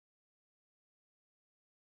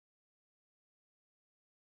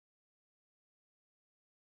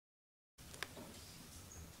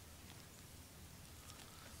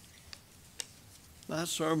My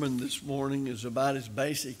sermon this morning is about as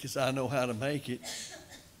basic as I know how to make it.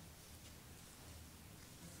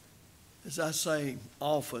 As I say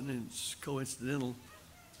often, and it's coincidental,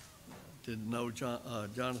 didn't know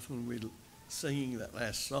Jonathan when we were singing that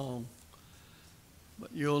last song,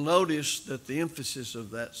 but you'll notice that the emphasis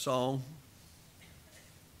of that song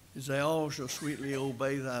is they all shall sweetly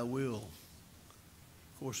obey thy will.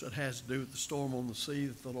 Of course, that has to do with the storm on the sea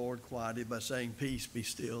that the Lord quieted by saying, peace, be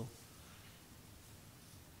still.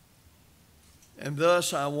 And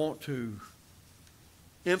thus I want to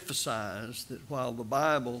emphasize that while the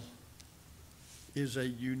Bible is a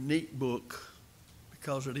unique book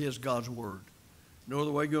because it is God's Word, no other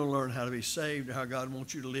way you're going to learn how to be saved or how God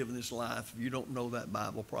wants you to live in this life if you don't know that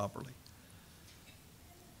Bible properly.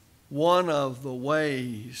 One of the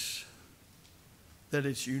ways that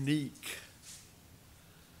it's unique,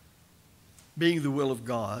 being the will of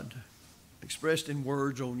God, expressed in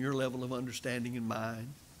words on your level of understanding and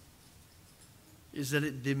mind, is that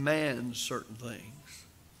it demands certain things.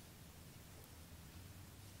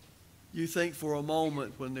 You think for a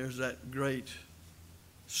moment when there's that great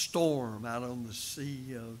storm out on the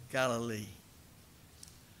Sea of Galilee,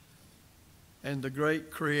 and the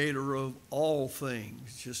great creator of all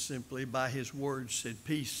things just simply by his word said,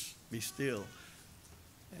 peace, be still,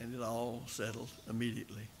 and it all settled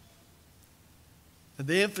immediately. And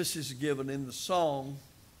the emphasis is given in the song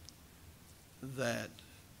that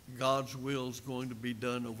God's will is going to be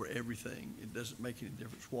done over everything. It doesn't make any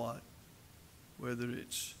difference what, whether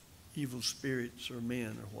it's evil spirits or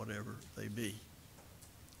men or whatever they be.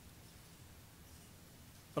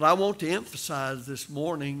 But I want to emphasize this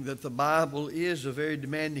morning that the Bible is a very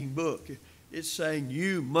demanding book. It's saying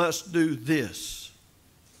you must do this,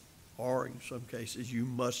 or in some cases you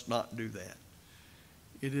must not do that.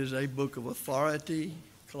 It is a book of authority.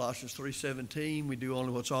 Colossians 3:17, we do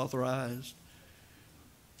only what's authorized.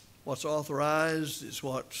 What's authorized is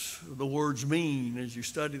what the words mean as you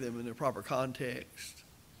study them in their proper context.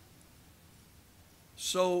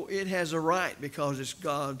 So it has a right, because it's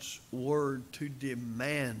God's word, to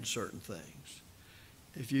demand certain things.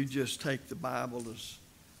 If you just take the Bible as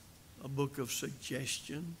a book of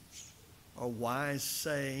suggestions or wise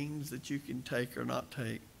sayings that you can take or not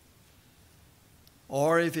take,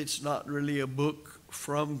 or if it's not really a book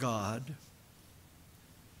from God,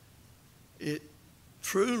 it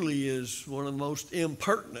truly is one of the most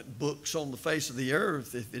impertinent books on the face of the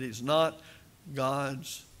earth if it is not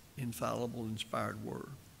God's infallible, inspired word.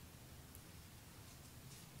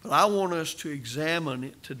 But I want us to examine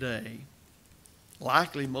it today.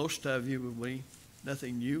 Likely most of you will be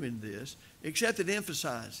nothing new in this, except it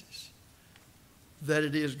emphasizes that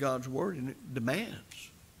it is God's word and it demands.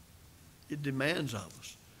 It demands of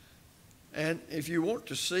us. And if you want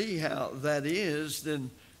to see how that is, then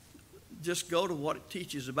just go to what it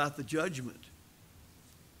teaches about the judgment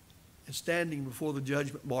and standing before the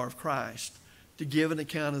judgment bar of Christ to give an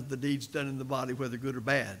account of the deeds done in the body, whether good or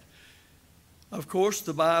bad. Of course,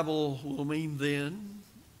 the Bible will mean then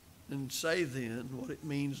and say then what it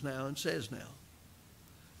means now and says now.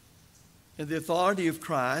 And the authority of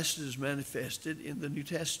Christ is manifested in the New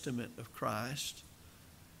Testament of Christ,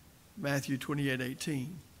 Matthew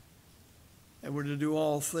 28:18. And we're to do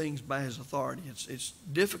all things by his authority. It's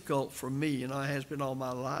difficult for me, and it has been all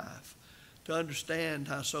my life, to understand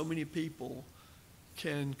how so many people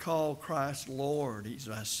can call Christ Lord. He's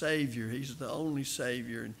my Savior. He's the only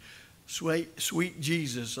Savior. And sweet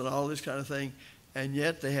Jesus and all this kind of thing. And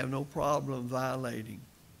yet they have no problem violating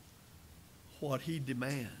what he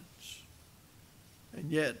demands.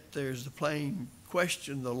 And yet there's the plain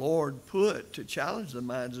question the Lord put to challenge the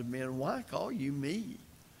minds of men. Why call you me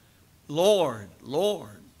Lord,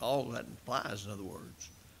 Lord? All that implies, in other words.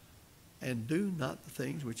 And do not the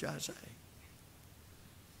things which I say.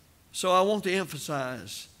 So I want to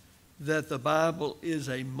emphasize that the Bible is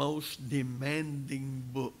a most demanding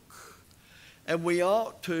book. And we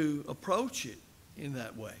ought to approach it in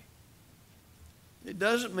that way. It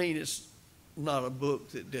doesn't mean it's not a book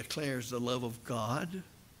that declares the love of God.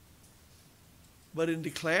 But in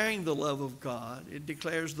declaring the love of God, it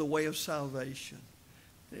declares the way of salvation.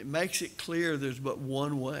 It makes it clear there's but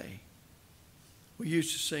one way. We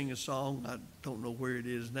used to sing a song, I don't know where it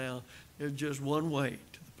is now, there's just one way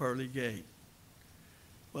to the pearly gate.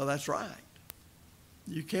 Well, that's right.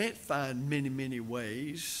 You can't find many, many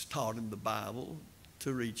ways taught in the Bible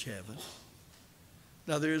to reach heaven.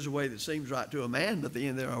 Now, there is a way that seems right to a man, but at the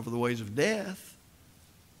end there are the ways of death.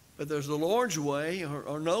 But there's the Lord's way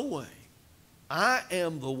or no way. I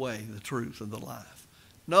am the way, the truth, and the life.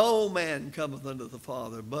 No man cometh unto the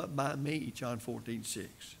Father but by me, John 14:6.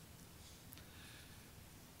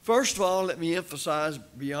 First of all, let me emphasize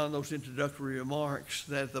beyond those introductory remarks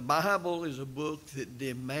that the Bible is a book that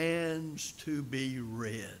demands to be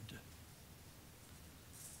read.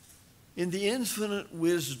 In the infinite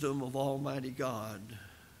wisdom of Almighty God,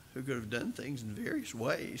 who could have done things in various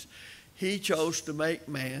ways, He chose to make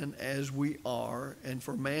man as we are, and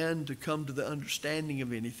for man to come to the understanding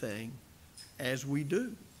of anything as we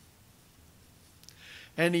do.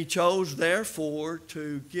 And He chose, therefore,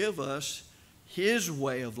 to give us His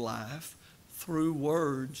way of life through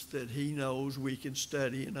words that He knows we can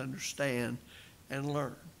study and understand and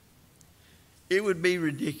learn. It would be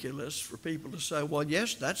ridiculous for people to say, well,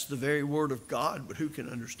 yes, that's the very Word of God, but who can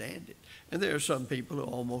understand it? And there are some people who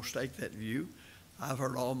almost take that view. I've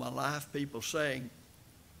heard all my life people saying,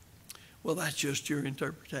 well, that's just your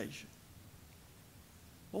interpretation.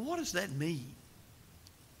 Well, what does that mean?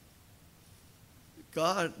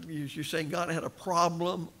 God, you're saying God had a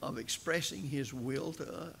problem of expressing His will to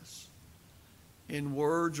us in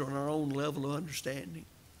words on our own level of understanding.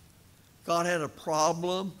 God had a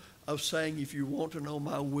problem of saying, if you want to know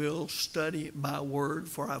my will, study my word,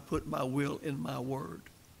 for I put my will in my word.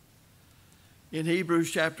 In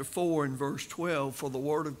Hebrews chapter 4 and verse 12, for the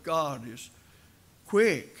word of God is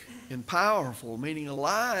quick and powerful, meaning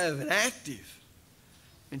alive and active,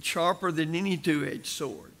 and sharper than any two-edged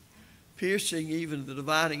sword, piercing even the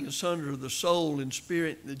dividing asunder of the soul and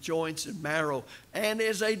spirit, and the joints and marrow, and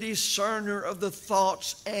is a discerner of the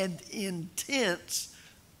thoughts and intents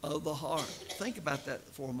of the heart. Think about that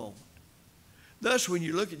for a moment. Thus, when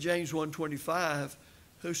you look at James 1:25,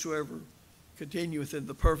 whosoever continueth in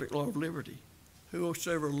the perfect law of liberty,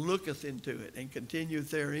 whosoever looketh into it and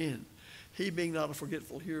continueth therein, he being not a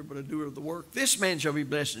forgetful hearer, but a doer of the work, this man shall be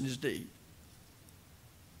blessed in his deed.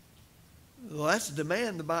 Well, that's the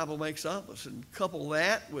demand the Bible makes of us. And couple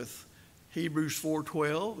that with Hebrews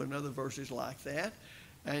 4:12 and other verses like that,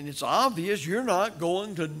 and it's obvious you're not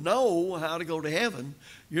going to know how to go to heaven.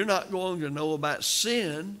 You're not going to know about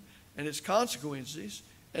sin and its consequences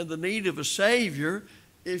and the need of a Savior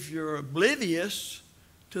if you're oblivious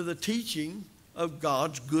to the teaching of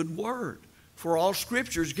God's good word. For all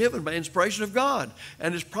Scripture is given by inspiration of God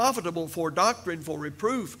and is profitable for doctrine, for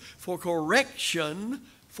reproof, for correction,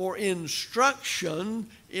 for instruction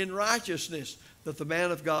in righteousness, that the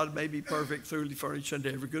man of God may be perfect, thoroughly furnished unto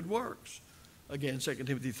every good works. Again, 2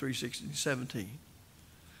 Timothy 3:16-17.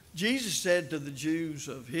 Jesus said to the Jews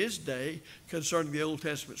of His day concerning the Old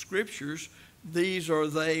Testament Scriptures, these are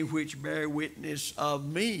they which bear witness of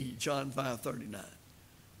me, John 5:39.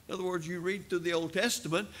 In other words, you read through the Old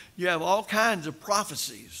Testament, you have all kinds of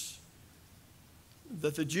prophecies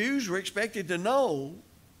that the Jews were expected to know,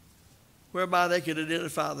 whereby they could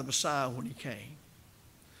identify the Messiah when He came.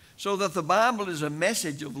 So that the Bible is a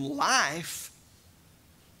message of life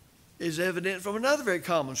is evident from another very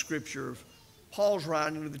common scripture of Paul's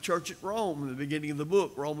writing to the church at Rome in the beginning of the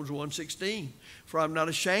book, Romans 1:16. For I'm not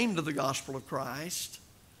ashamed of the gospel of Christ.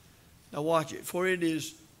 Now watch it. For it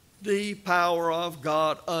is the power of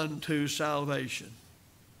God unto salvation.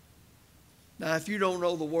 Now if you don't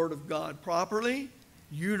know the Word of God properly,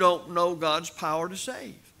 you don't know God's power to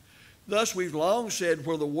save. Thus we've long said,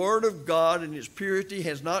 where the Word of God in its purity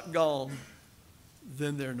has not gone,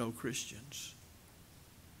 then there are no Christians.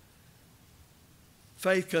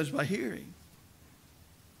 Faith comes by hearing,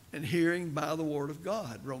 and hearing by the Word of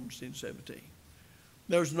God, Romans 10:17.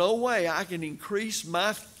 There's no way I can increase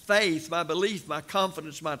my faith, my belief, my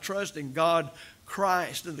confidence, my trust in God,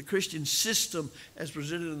 Christ, and the Christian system as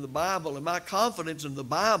presented in the Bible, and my confidence in the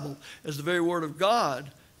Bible as the very Word of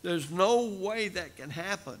God. There's no way that can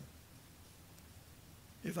happen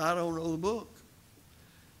if I don't know the book.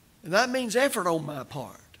 And that means effort on my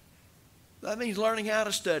part. That means learning how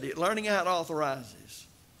to study it, learning how to authorize this.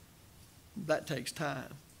 That takes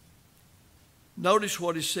time. Notice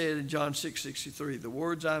what is said in John 6:63. The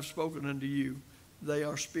words I've spoken unto you, they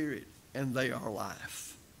are spirit and they are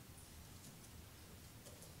life.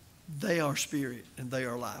 They are spirit and they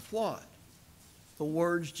are life. What? The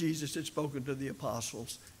words Jesus had spoken to the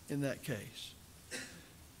apostles in that case.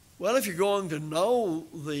 Well, if you're going to know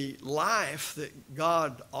the life that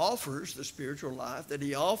God offers, the spiritual life that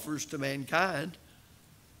He offers to mankind,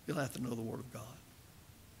 you'll have to know the Word of God.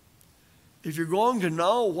 If you're going to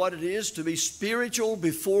know what it is to be spiritual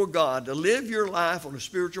before God, to live your life on a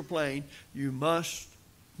spiritual plane, you must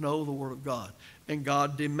know the Word of God. And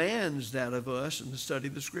God demands that of us in the study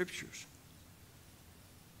of the Scriptures.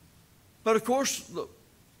 But of course,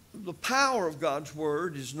 the power of God's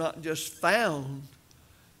Word is not just found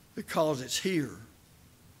because it's here.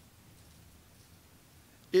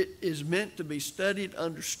 It is meant to be studied,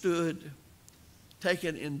 understood,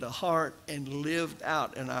 taken into heart and lived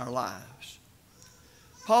out in our lives.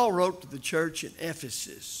 Paul wrote to the church in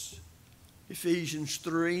Ephesus, Ephesians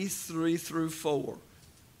 3:3-4.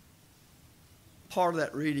 Part of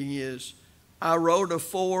that reading is, I wrote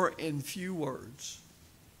afore in few words,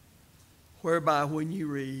 whereby when you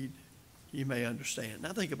read, you may understand.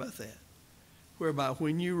 Now think about that. Whereby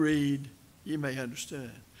when you read, you may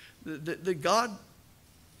understand. Did God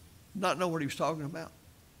not know what he was talking about?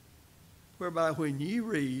 Whereby when you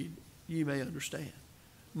read, you may understand.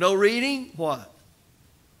 No reading, what?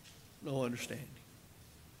 No understanding.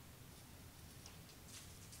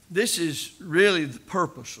 This is really the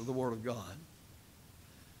purpose of the Word of God.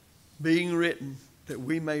 Being written that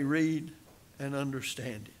we may read and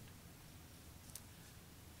understand it.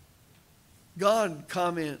 God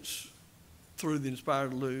comments through the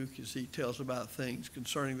inspired Luke as he tells about things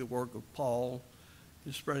concerning the work of Paul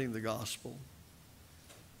in spreading the gospel.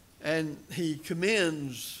 And he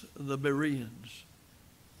commends the Bereans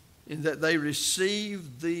in that they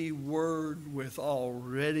received the word with all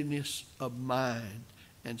readiness of mind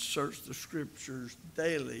and searched the scriptures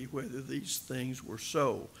daily whether these things were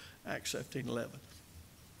so. Acts 17:11.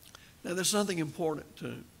 Now there's something important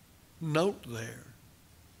to note there.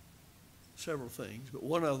 Several things, but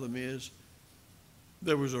one of them is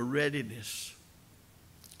there was a readiness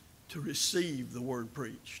to receive the word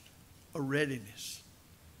preached. A readiness.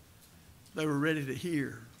 They were ready to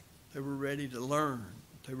hear. They were ready to learn.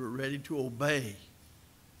 They were ready to obey.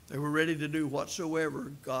 They were ready to do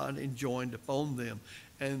whatsoever God enjoined upon them.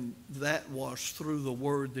 And that was through the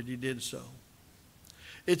word that he did so.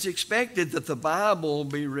 It's expected that the Bible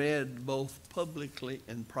be read both publicly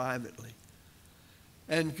and privately.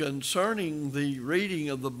 And concerning the reading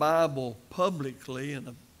of the Bible publicly in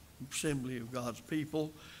an assembly of God's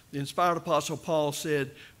people, the inspired apostle Paul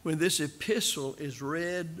said, when this epistle is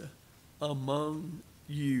read among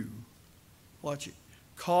you, watch it,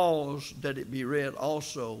 cause that it be read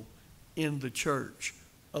also in the church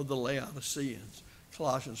of the Laodiceans.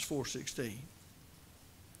 Colossians 4:16.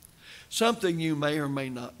 Something you may or may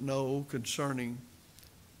not know concerning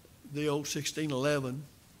the old 1611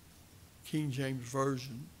 King James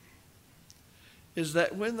Version is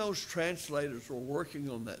that when those translators were working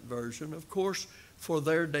on that version, of course, for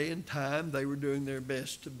their day and time, they were doing their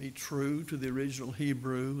best to be true to the original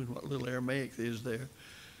Hebrew and what little Aramaic is there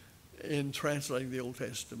in translating the Old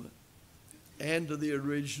Testament, and to the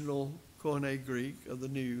original Koine Greek of the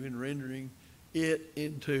New in rendering it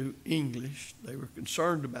into English. They were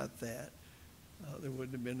concerned about that. There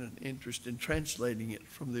wouldn't have been an interest in translating it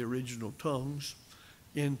from the original tongues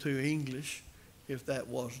into English if that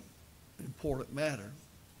wasn't an important matter.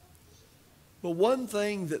 But one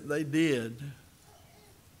thing that they did,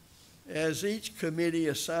 as each committee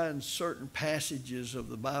assigned certain passages of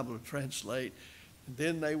the Bible to translate, and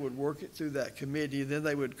then they would work it through that committee, then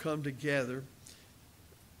they would come together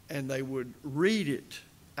and they would read it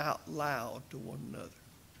out loud to one another.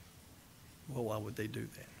 Well, why would they do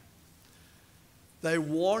that? They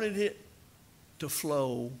wanted it to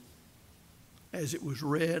flow as it was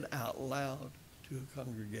read out loud to a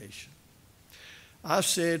congregation. I've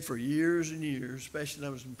said for years and years, especially when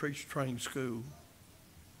I was in preacher training school,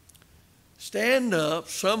 stand up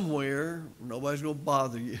somewhere, nobody's going to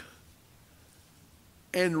bother you,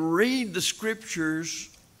 and read the scriptures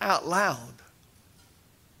out loud.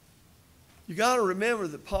 You got to remember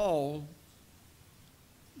that Paul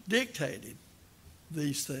dictated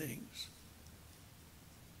these things.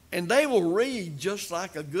 And they will read just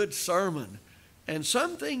like a good sermon. And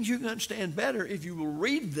some things you can understand better if you will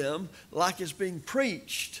read them like it's being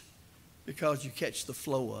preached, because you catch the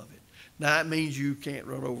flow of it. Now, it means you can't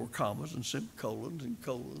run over commas and semicolons and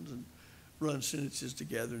colons and run sentences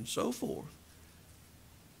together and so forth.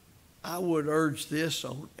 I would urge this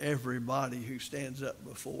on everybody who stands up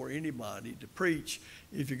before anybody to preach.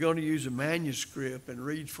 If you're going to use a manuscript and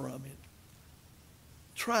read from it,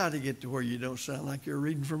 try to get to where you don't sound like you're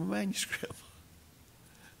reading from a manuscript.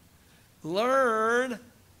 Learn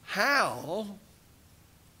how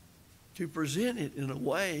to present it in a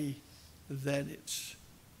way that it's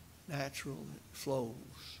natural and it flows.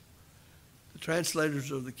 The translators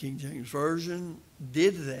of the King James Version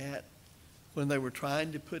did that when they were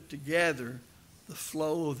trying to put together the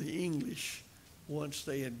flow of the English once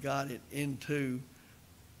they had got it into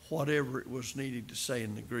whatever it was needed to say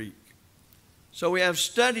in the Greek. So we have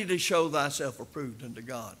study to show thyself approved unto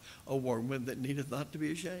God, a workman that needeth not to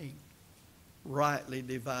be ashamed, rightly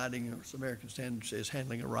dividing, or as the American Standard says,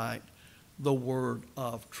 handling aright the word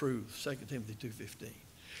of truth, 2 Timothy 2:15.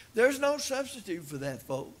 There's no substitute for that,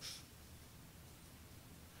 folks.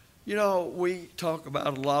 You know, we talk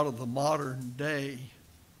about a lot of the modern day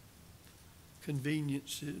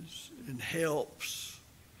conveniences and helps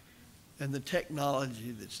and the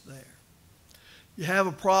technology that's there. You have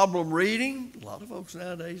a problem reading. A lot of folks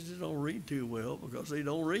nowadays, they don't read too well because they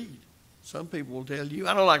don't read. Some people will tell you,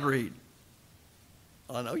 I don't like reading.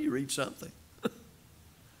 I know you read something.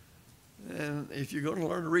 And if you're going to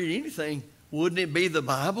learn to read anything, wouldn't it be the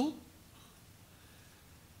Bible?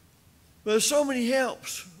 But there's so many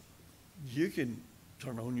helps. You can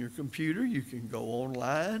turn on your computer. You can go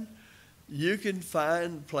online. You can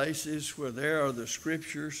find places where there are the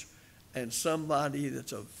scriptures and somebody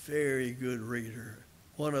that's a very good reader.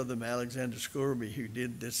 One of them, Alexander Scourby, who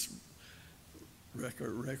did this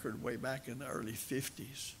record way back in the early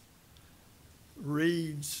 50s,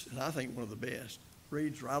 reads, and I think one of the best,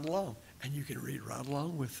 reads right along. And you can read right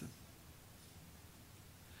along with them.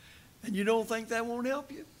 And you don't think that won't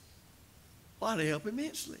help you? Well, it'll help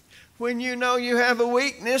immensely. When you know you have a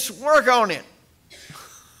weakness, work on it.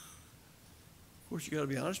 Of course, you got to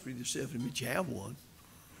be honest with yourself and admit you have one.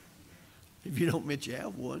 If you don't admit you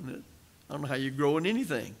have one, I don't know how you grow in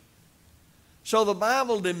anything. So the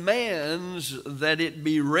Bible demands that it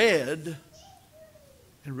be read,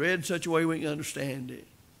 and read in such a way we can understand it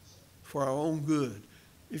for our own good.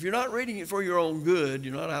 If you're not reading it for your own good,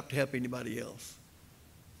 you're not out to help anybody else.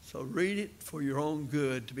 So read it for your own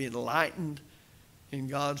good, to be enlightened in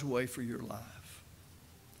God's way for your life.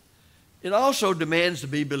 It also demands to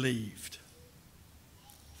be believed.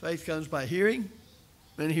 Faith comes by hearing,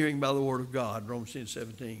 and hearing by the Word of God, Romans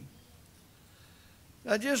 10:17.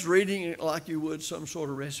 Now, just reading it like you would some sort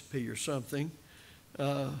of recipe or something,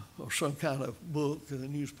 or some kind of book in the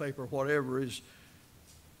newspaper, whatever, is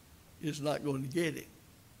not going to get it.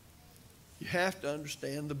 You have to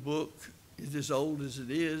understand the book is as old as it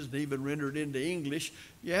is, and even rendered into English.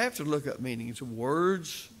 You have to look up meanings of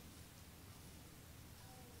words.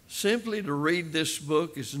 Simply to read this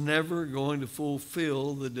book is never going to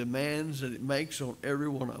fulfill the demands that it makes on every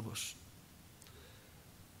one of us.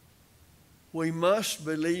 We must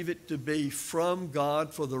believe it to be from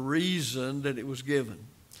God for the reason that it was given.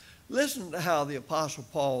 Listen to how the Apostle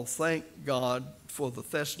Paul thanked God for the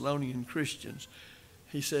Thessalonian Christians.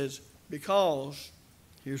 He says, because,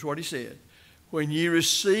 here's what he said, when ye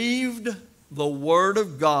received the word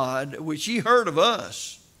of God, which ye heard of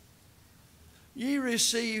us, ye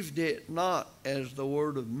received it not as the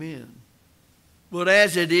word of men, but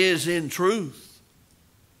as it is in truth,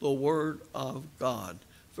 the word of God.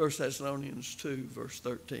 1 Thessalonians 2, verse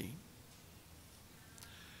 13.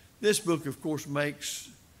 This book, of course, makes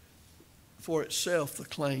for itself the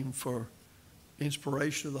claim for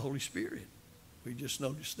inspiration of the Holy Spirit. We just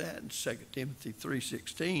noticed that in 2 Timothy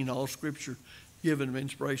 3:16, all Scripture given of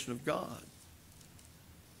inspiration of God.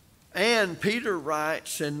 And Peter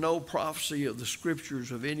writes, and no prophecy of the Scriptures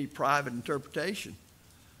of any private interpretation.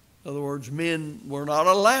 In other words, men were not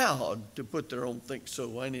allowed to put their own think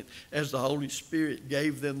so in it, as the Holy Spirit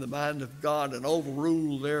gave them the mind of God and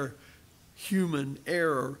overruled their human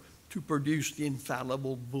error to produce the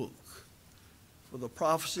infallible book. For the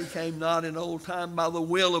prophecy came not in old time by the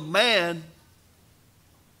will of man,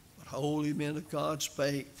 but holy men of God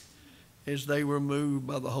spake as they were moved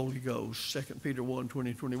by the Holy Ghost. 2 Peter 1,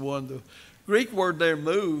 20, 21. The Greek word there,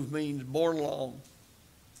 move, means borne along.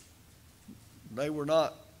 They were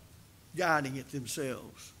not guiding it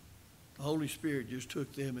themselves. The Holy Spirit just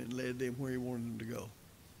took them and led them where he wanted them to go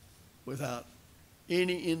without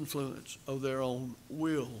any influence of their own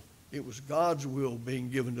will. It was God's will being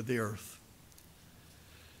given to the earth.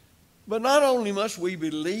 But not only must we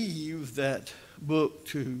believe that book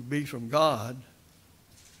to be from God,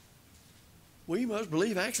 we must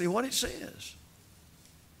believe actually what it says.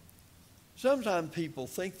 Sometimes people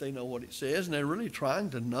think they know what it says, and they're really trying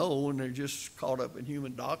to know, and they're just caught up in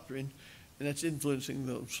human doctrine, and that's influencing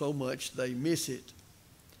them so much they miss it.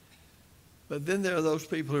 But then there are those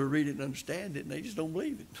people who read it and understand it, and they just don't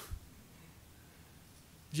believe it.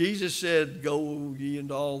 Jesus said, go ye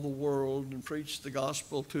into all the world and preach the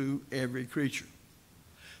gospel to every creature.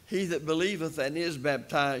 He that believeth and is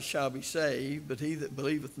baptized shall be saved, but he that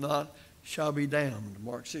believeth not shall be damned.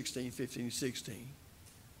 Mark 16, 15, and 16.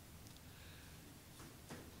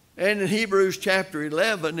 And in Hebrews chapter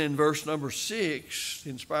 11, in verse number 6, the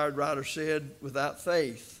inspired writer said, without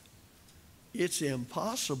faith, it's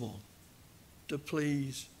impossible to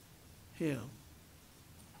please him.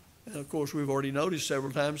 And of course, we've already noticed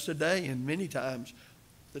several times today, and many times,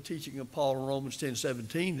 the teaching of Paul in Romans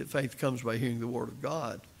 10:17, that faith comes by hearing the word of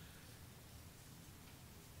God.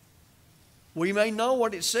 We may know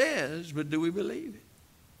what it says, but do we believe it?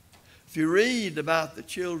 If you read about the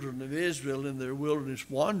children of Israel in their wilderness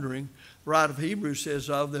wandering, the writer of Hebrews says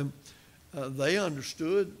of them, they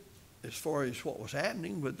understood as far as what was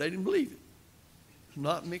happening, but they didn't believe it. It was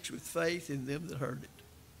not mixed with faith in them that heard it.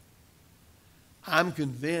 I'm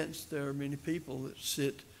convinced there are many people that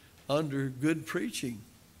sit under good preaching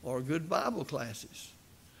or good Bible classes.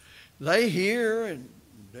 They hear, and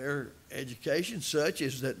their education such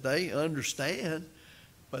is that they understand,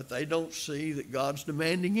 but they don't see that God's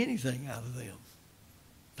demanding anything out of them.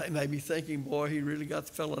 They may be thinking, boy, he really got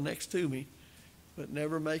the fellow next to me, but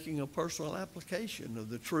never making a personal application of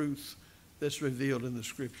the truth that's revealed in the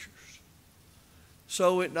Scriptures.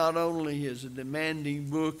 So it not only is a demanding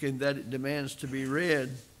book in that it demands to be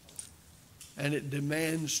read and it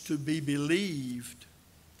demands to be believed,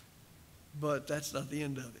 but that's not the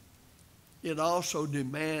end of it. It also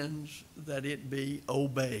demands that it be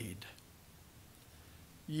obeyed.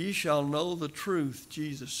 Ye shall know the truth,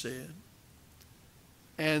 Jesus said,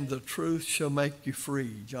 and the truth shall make you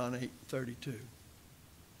free, John 8:32.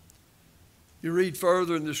 You read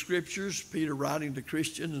further in the Scriptures, Peter writing to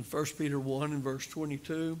Christians in 1 Peter 1 and verse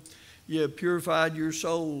 22, ye have purified your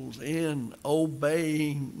souls in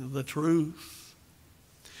obeying the truth.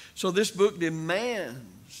 So this book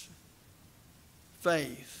demands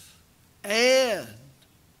faith and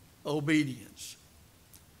obedience.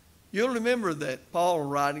 You'll remember that Paul,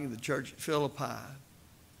 writing to the church at Philippi,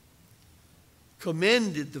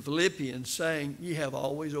 commended the Philippians, saying, ye have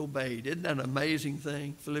always obeyed. Isn't that an amazing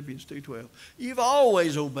thing? Philippians 2:12. You've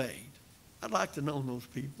always obeyed. I'd like to know those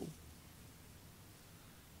people.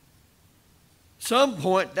 Some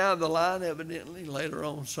point down the line, evidently, later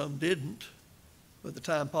on, some didn't. But the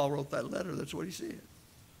time Paul wrote that letter, that's what he said.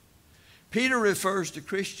 Peter refers to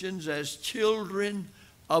Christians as children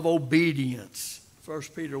of obedience. 1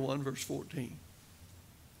 Peter 1, verse 14.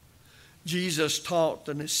 Jesus taught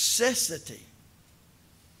the necessity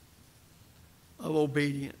of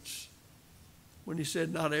obedience when he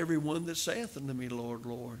said, not every one that saith unto me, Lord,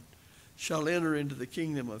 Lord, shall enter into the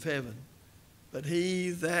kingdom of heaven, but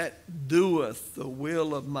he that doeth the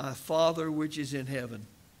will of my Father which is in heaven.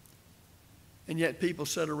 And yet people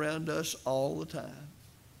sit around us all the time,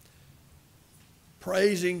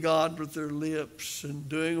 praising God with their lips and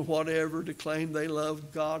doing whatever to claim they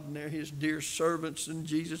love God and they're his dear servants and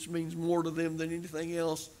Jesus means more to them than anything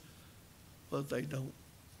else. But they don't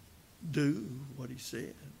do what he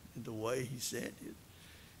said and the way he said it.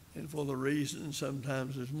 And for the reason,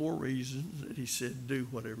 sometimes there's more reasons that he said do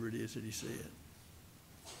whatever it is that he said.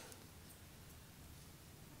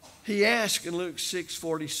 He asked in Luke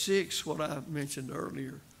 6:46 what I mentioned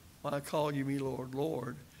earlier, why call you me Lord,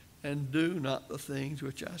 Lord, and do not the things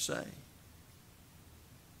which I say.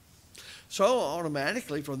 So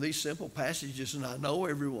automatically from these simple passages, and I know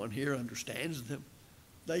everyone here understands them,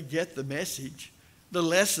 they get the message, the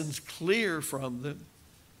lesson's clear from them.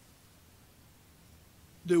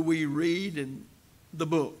 Do we read in the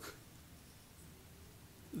book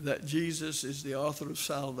that Jesus is the author of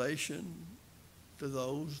salvation to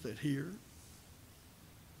those that hear,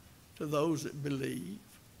 to those that believe?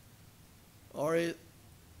 Or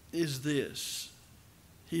is this,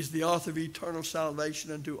 he's the author of eternal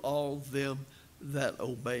salvation unto all them that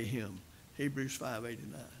obey him. Hebrews 5:8-9.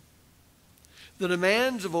 The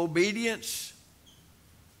demands of obedience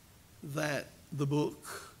that the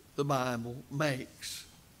book, the Bible, makes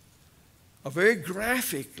are very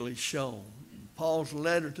graphically shown in Paul's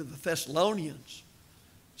letter to the Thessalonians,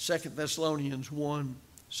 2 Thessalonians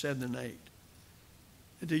 1:7-8.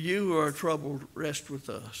 And to you who are troubled, rest with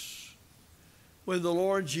us. When the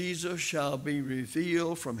Lord Jesus shall be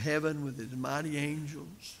revealed from heaven with his mighty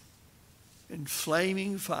angels in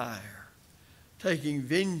flaming fire, taking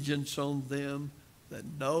vengeance on them that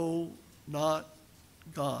know not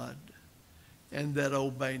God and that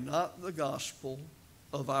obey not the gospel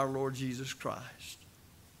of our Lord Jesus Christ.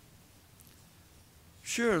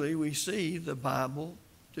 Surely we see the Bible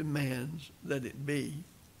demands that it be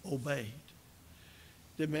obeyed.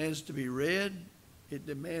 It demands to be read, it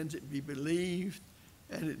demands it be believed,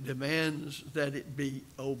 and it demands that it be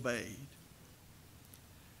obeyed.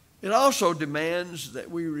 It also demands that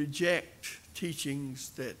we reject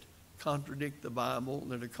teachings that contradict the Bible,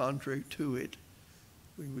 that are contrary to it.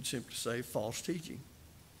 We would simply say false teaching.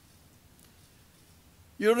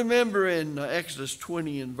 You'll remember in Exodus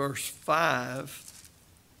 20 and verse 5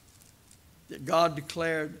 that God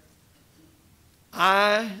declared,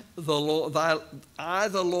 I, the Lord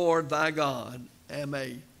thy God, am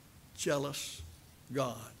a jealous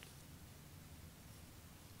God.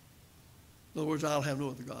 In other words, I'll have no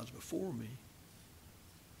other gods before me.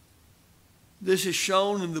 This is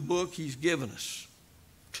shown in the book he's given us.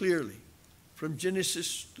 clearly, from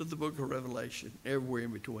Genesis to the book of Revelation, everywhere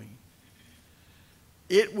in between.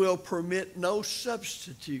 It will permit no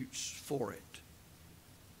substitutes for it.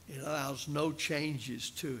 It allows no changes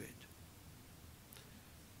to it.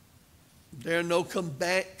 There are no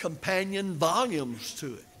companion volumes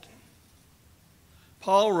to it.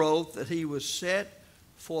 Paul wrote that he was set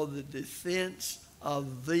for the defense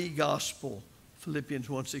of the gospel, Philippians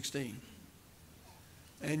 1:16.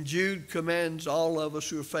 And Jude commands all of us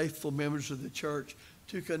who are faithful members of the church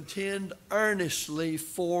to contend earnestly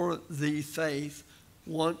for the faith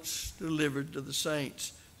once delivered to the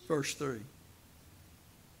saints. Verse 3.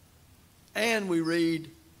 And we read,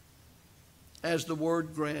 as the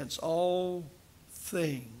word grants all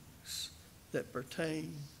things that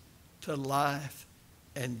pertain to life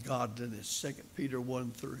and godliness. 2 Peter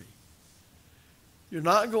 1:3. You're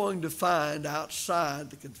not going to find outside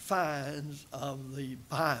the confines of the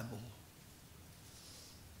Bible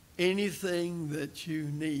anything that you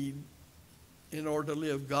need in order to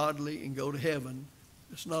live godly and go to heaven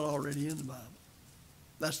that's not already in the Bible.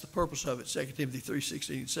 That's the purpose of it, 2 Timothy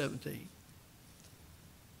 3:16 and 17.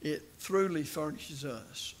 It thoroughly furnishes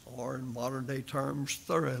us, or in modern day terms,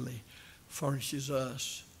 thoroughly furnishes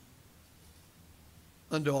us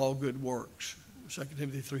unto all good works, 2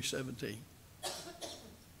 Timothy 3:17.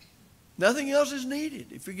 Nothing else is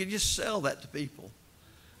needed. If we could just sell that to people.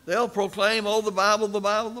 They'll proclaim, oh, the Bible, the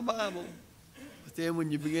Bible, the Bible. But then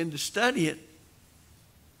when you begin to study it,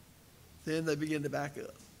 then they begin to back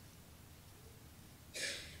up.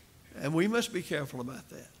 And we must be careful about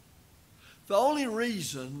that. The only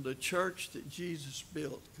reason the church that Jesus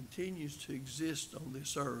built continues to exist on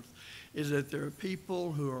this earth is that there are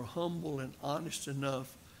people who are humble and honest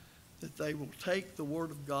enough that they will take the Word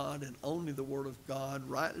of God and only the Word of God,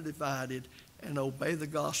 rightly divided, and obey the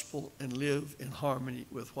gospel and live in harmony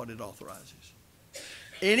with what it authorizes.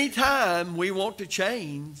 Anytime we want to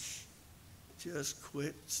change, just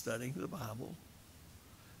quit studying the Bible.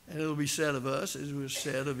 And it will be said of us, as it was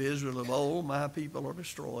said of Israel of old, my people are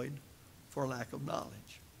destroyed for lack of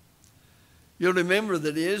knowledge. You'll remember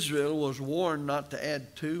that Israel was warned not to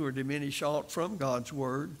add to or diminish aught from God's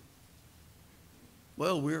Word.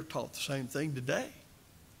 Well, we're taught the same thing today.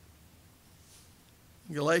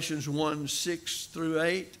 Galatians 1:6 through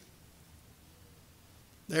 8.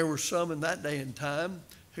 There were some in that day and time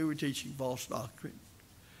who were teaching false doctrine.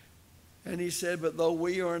 And he said, but though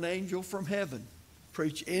we are an angel from heaven,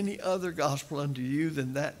 preach any other gospel unto you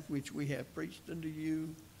than that which we have preached unto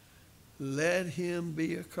you, let him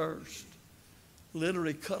be accursed.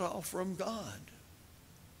 Literally cut off from God.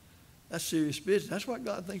 That's serious business. That's what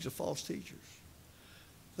God thinks of false teachers.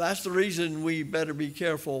 That's the reason we better be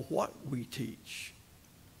careful what we teach,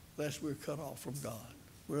 lest we're cut off from God.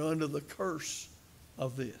 We're under the curse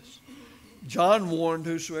of this. John warned,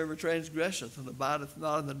 whosoever transgresseth and abideth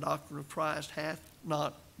not in the doctrine of Christ hath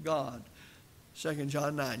not God. 2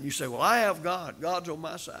 John 9. You say, well, I have God. God's on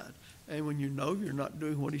my side. And when you know you're not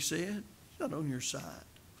doing what he said, he's not on your side.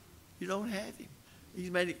 You don't have him. He's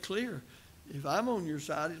made it clear. If I'm on your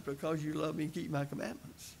side, it's because you love me and keep my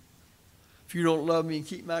commandments. If you don't love me and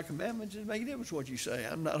keep my commandments, it doesn't make a difference what you say.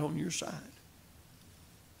 I'm not on your side.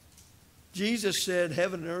 Jesus said,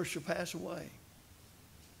 heaven and earth shall pass away.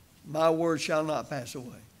 My word shall not pass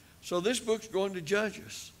away. So this book's going to judge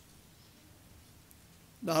us.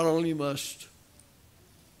 Not only must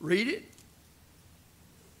read it,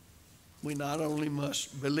 we not only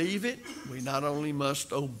must believe it, we not only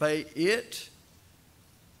must obey it,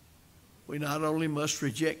 we not only must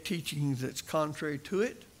reject teaching that's contrary to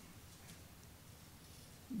it,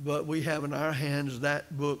 but we have in our hands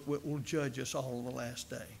that book that will judge us all on the last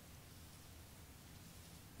day.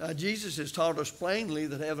 Now, Jesus has taught us plainly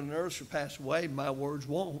that heaven and earth shall pass away, my words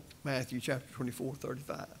won't. Matthew chapter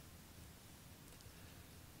 24:35.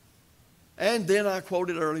 And then I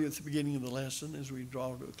quoted earlier at the beginning of the lesson, as we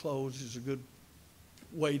draw to a close, is a good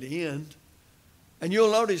way to end. And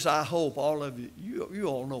you'll notice, I hope, all of you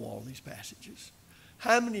all know all these passages.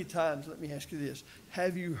 How many times, let me ask you this,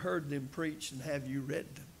 have you heard them preached and have you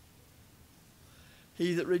read them?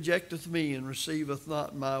 He that rejecteth me and receiveth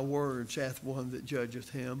not my words hath one that judgeth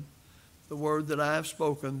him. The word that I have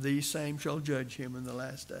spoken, these same shall judge him in the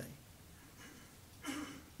last day.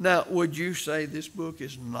 Now, would you say this book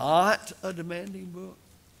is not a demanding book?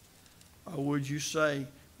 Or would you say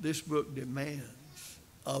this book demands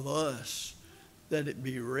of us that it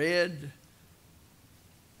be read,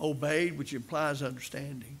 obeyed, which implies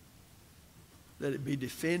understanding, that it be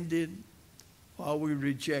defended while we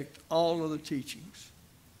reject all other teachings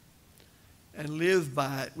and live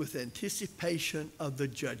by it with anticipation of the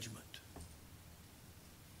judgment?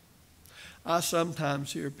 I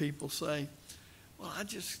sometimes hear people say, well, I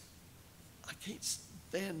can't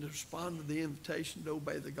stand to respond to the invitation to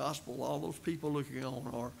obey the gospel, all those people looking on,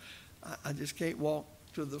 or I just can't walk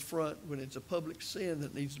to the front when it's a public sin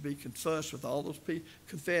that needs to be confessed with all those people,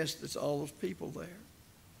 confessed that's all those people there.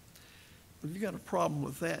 If you got a problem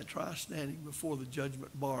with that, try standing before the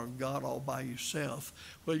judgment bar of God all by yourself,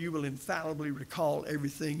 where you will infallibly recall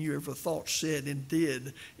everything you ever thought, said, and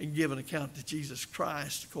did, and give an account to Jesus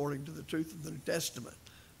Christ according to the truth of the New Testament.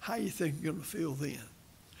 How you think you're going to feel then?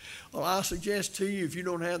 Well, I suggest to you, if you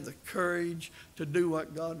don't have the courage to do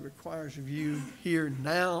what God requires of you here and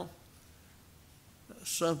now,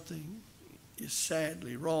 something is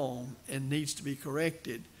sadly wrong and needs to be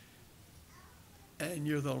corrected, and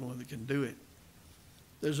you're the only one that can do it.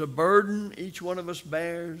 There's a burden each one of us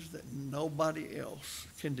bears that nobody else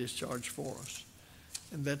can discharge for us,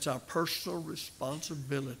 and that's our personal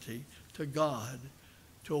responsibility to God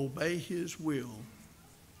to obey His will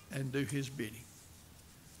and do His bidding.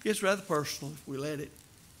 It gets rather personal if we let it,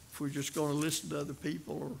 if we're just going to listen to other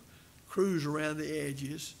people or cruise around the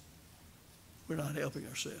edges. We're not helping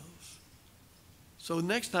ourselves. So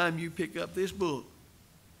next time you pick up this book,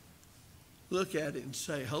 look at it and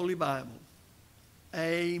say, Holy Bible,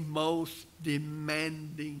 a most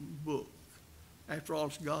demanding book. After all,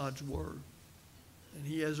 it's God's Word. And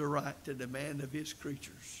He has a right to demand of His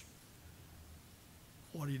creatures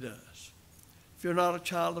what He does. If you're not a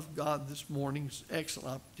child of God this morning, it's an excellent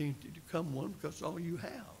opportunity to become one, because it's all you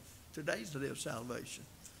have. Today's the day of salvation.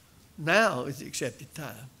 Now is the accepted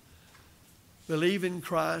time. Believe in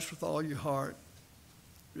Christ with all your heart.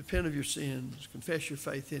 Repent of your sins. Confess your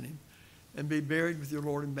faith in Him. And be buried with your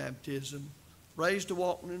Lord in baptism. Raised to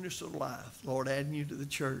walk in newness of life. Lord, adding you to the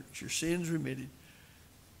church. Your sins remitted.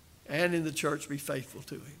 And in the church, be faithful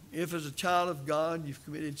to Him. If as a child of God you've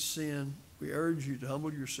committed sin, we urge you to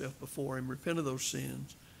humble yourself before Him. Repent of those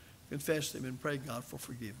sins. Confess them and pray God for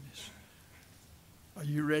forgiveness. Are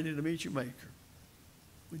you ready to meet your Maker?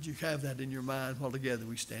 Would you have that in your mind while together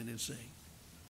we stand and sing?